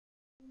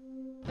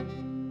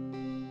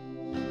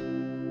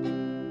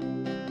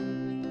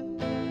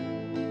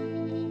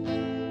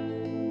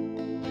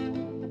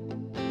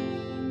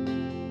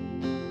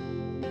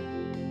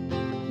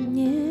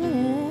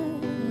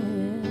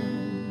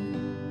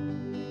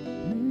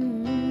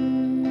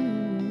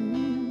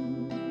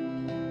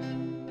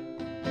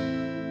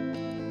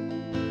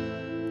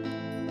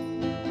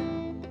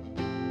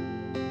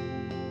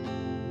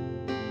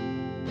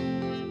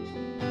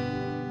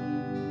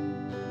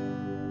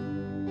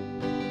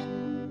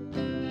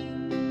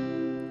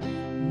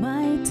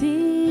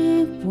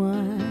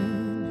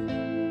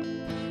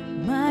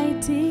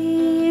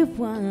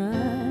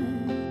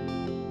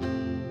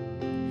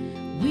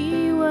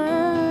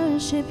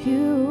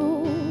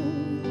you.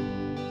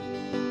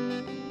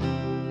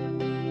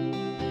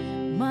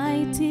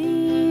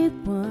 Mighty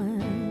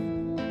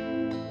One,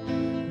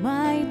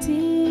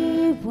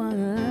 Mighty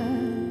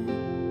One,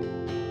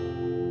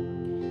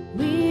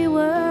 we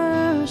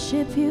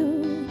worship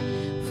you,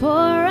 for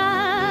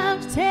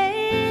I've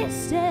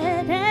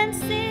tasted and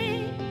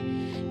seen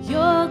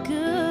your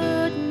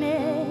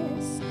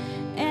goodness,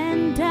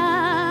 and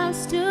I've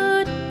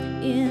stood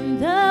in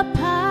the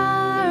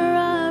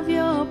power of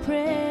your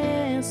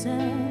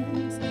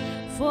presence,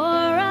 for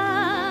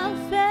I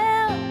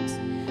felt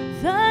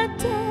the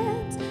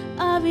depth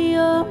of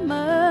your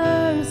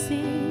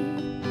mercy.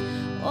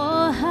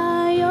 Oh,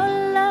 how your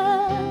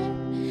love,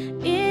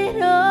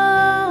 it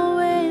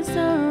always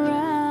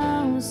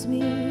surrounds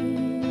me.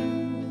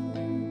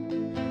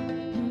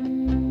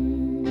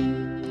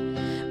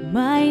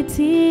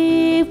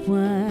 Mighty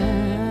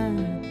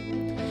One,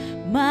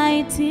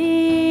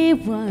 Mighty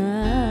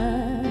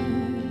One,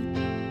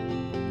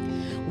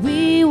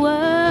 we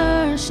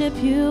worship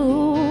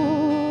you.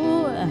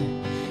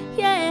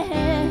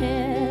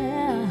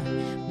 Yeah,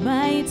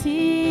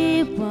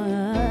 Mighty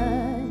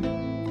One,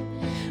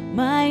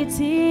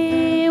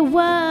 Mighty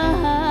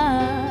One,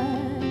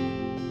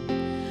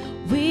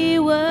 we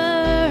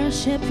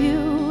worship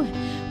you,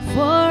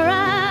 for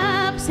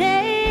I've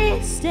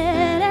tasted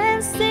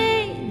and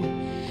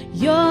seen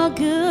your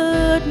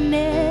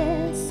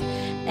goodness,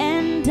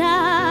 and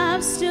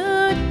I've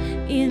stood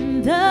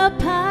in the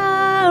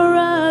power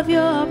of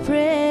your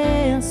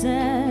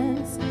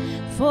presence,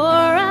 for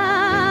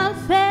I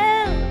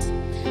felt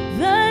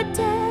the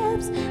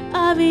depths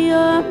of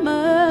your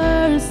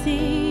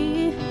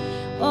mercy.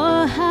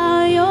 Oh,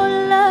 how your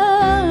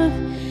love,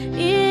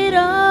 it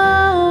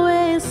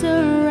always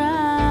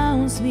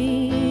surrounds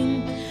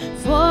me,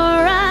 for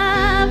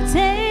I've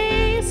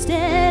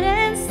tasted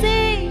and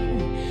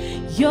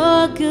seen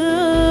your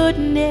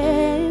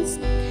goodness,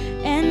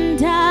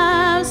 and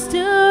I've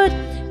stood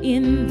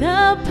in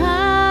the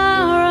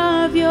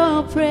power of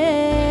your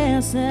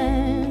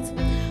presence,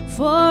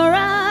 for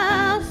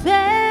I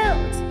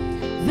felt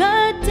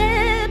the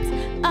depth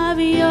of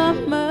your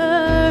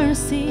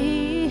mercy.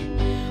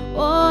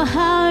 Oh,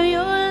 how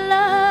your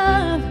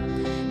love,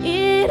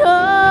 it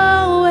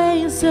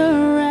always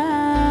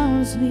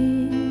surrounds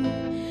me,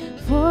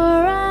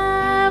 for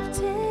I've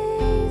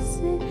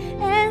tasted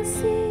and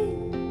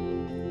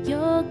seen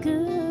your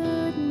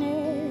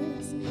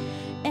goodness,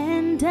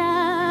 and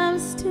I've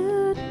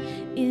stood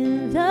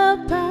in the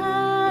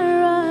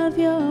power of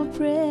your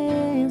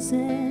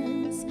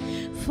presence,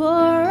 for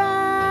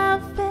I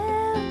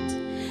felt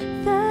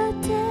the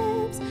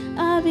depths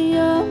of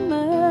your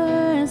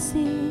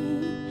mercy.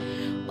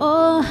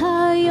 Oh,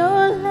 how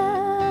your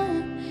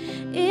love,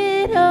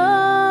 it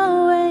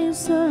always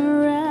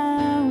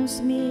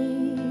surrounds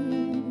me.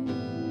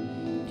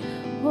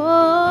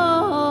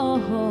 Oh,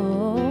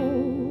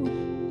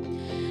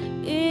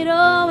 it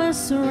always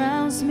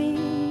surrounds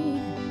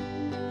me.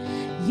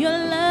 Your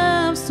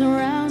love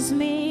surrounds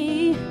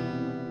me.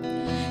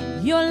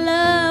 Your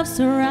love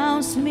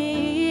surrounds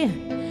me.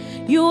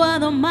 You are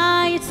the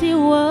mighty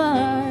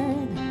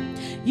one.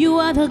 You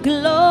are the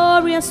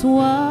glorious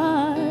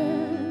one.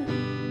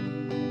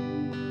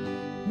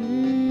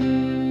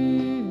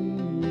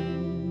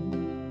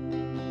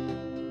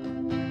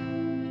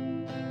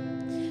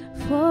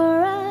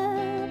 For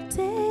I've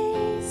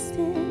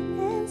tasted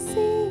and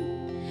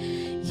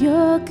seen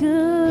your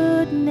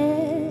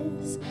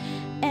goodness,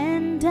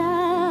 and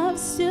I've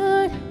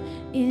stood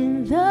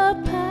in the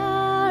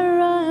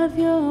power of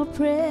your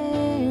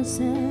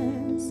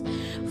presence,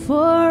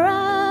 for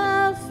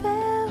I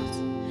felt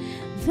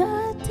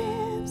the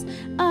depths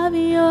of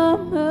your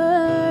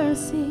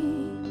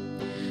mercy.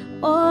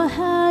 Oh,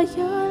 how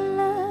your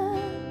love,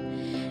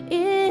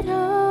 it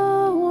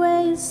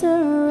always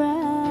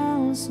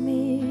surrounds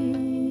me.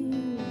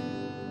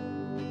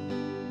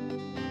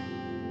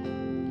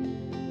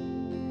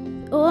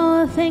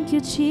 Oh, thank you,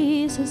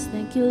 Jesus.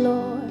 Thank you,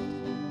 Lord.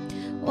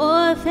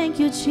 Oh, thank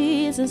you,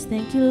 Jesus.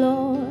 Thank you,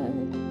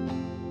 Lord.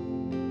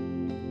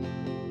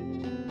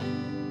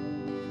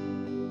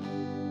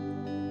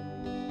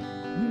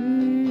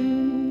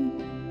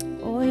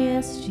 Oh,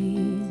 yes,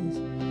 Jesus.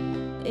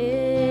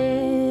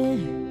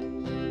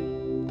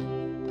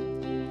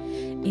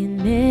 In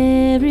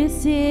every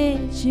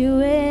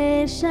situation,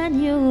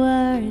 you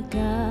are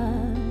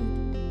God.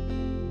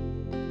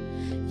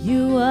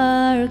 You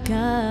are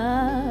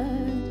God.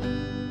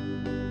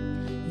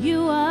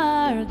 You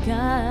are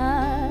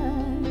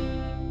God.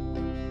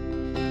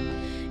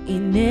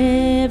 In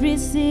every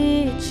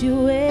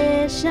situation,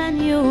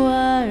 you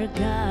are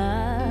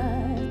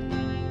God.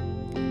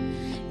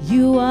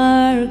 You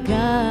are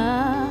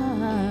God.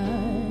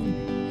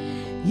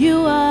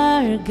 You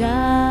are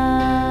God.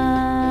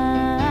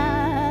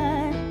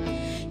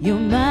 You're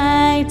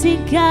mighty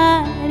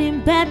God.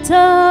 In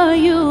battle,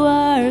 you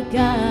are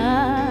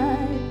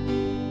God.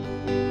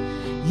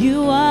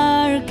 You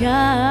are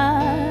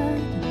God.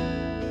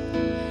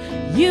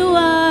 You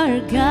are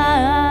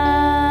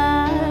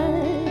God.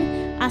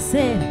 I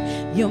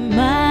said, you're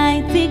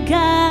mighty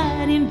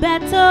God. In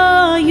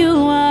battle. You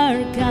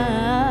are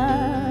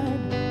God.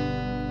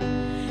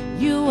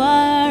 You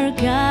are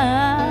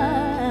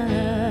God.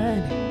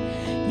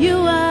 You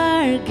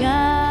are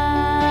God.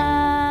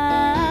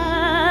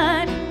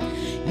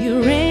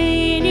 You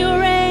reign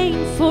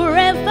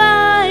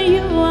forever.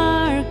 You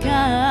are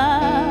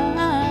God.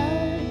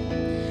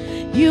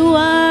 You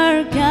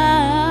are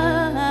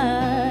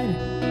God.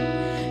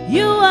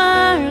 You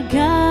are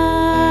God.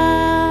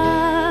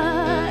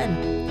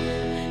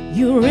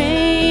 You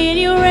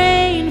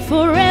reign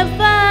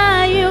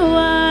forever. You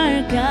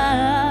are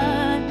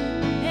God.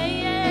 Hey,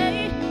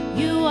 hey.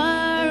 You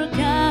are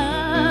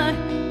God.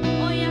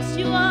 Oh yes,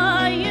 you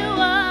are. You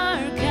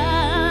are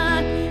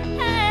God.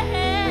 Hey,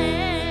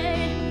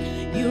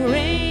 hey. You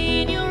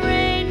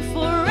reign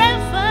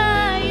forever.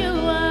 You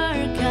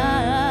are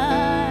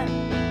God.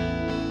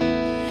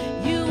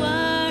 You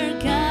are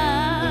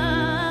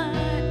God.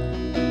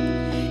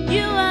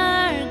 You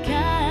are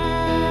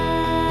God.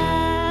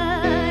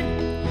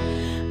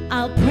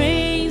 I'll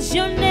praise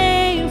your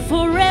name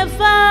forever.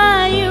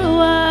 You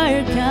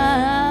are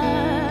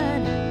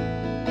God.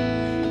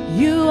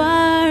 You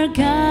are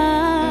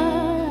God.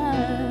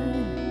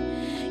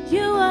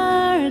 You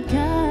are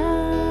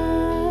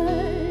God.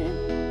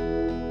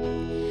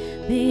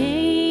 The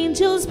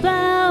angels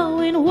bow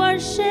and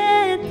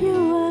worship.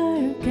 You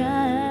are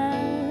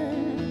God.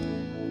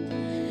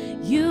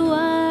 You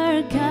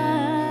are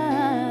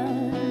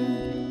God.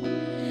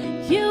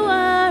 You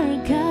are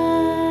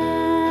God.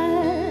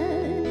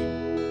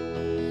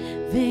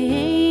 The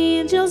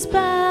angels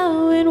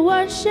bow and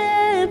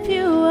worship.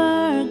 You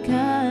are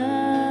God.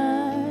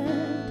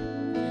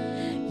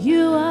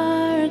 You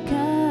are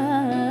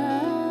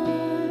God.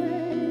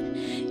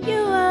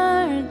 You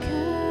are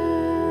God.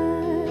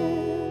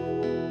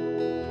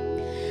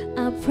 I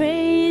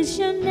praise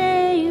your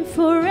name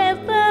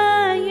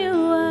forever. You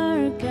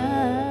are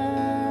God.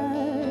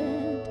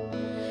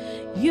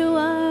 You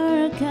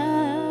are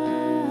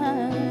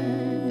God.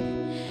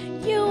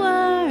 You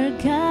are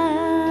God.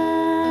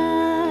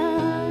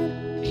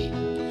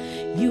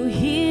 You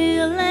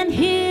heal and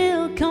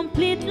heal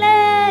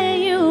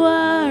completely. You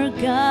are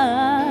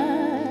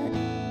God.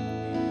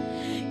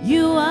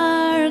 You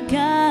are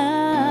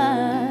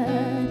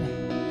God.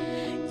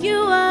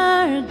 You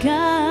are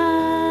God.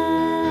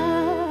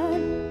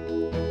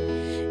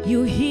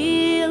 You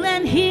heal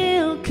and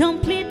heal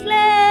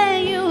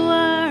completely. You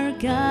are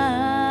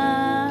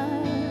God.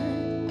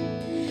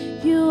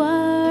 You